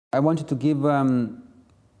I wanted to give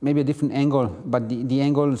maybe a different angle, but the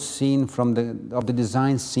angle seen from the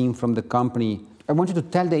design seen from the company. I wanted to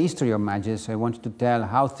tell the history of Magis. I wanted to tell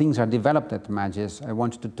how things are developed at Magis. I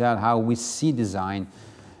wanted to tell how we see design.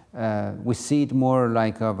 We see it more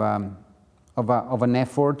like of an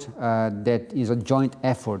effort that is a joint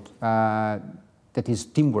effort, that is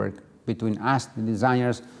teamwork between us, the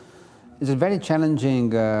designers. It's a very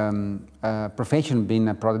challenging profession being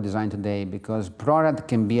a product design today, because product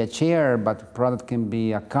can be a chair, but product can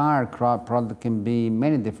be a car, product can be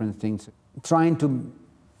many different things. Trying to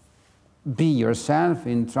be yourself,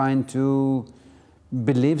 in trying to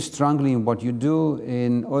believe strongly in what you do,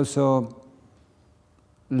 and also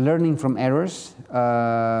learning from errors.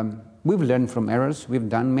 We've learned from errors. We've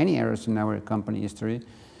done many errors in our company history.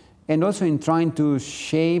 And also in trying to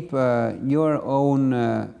shape your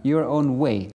own way.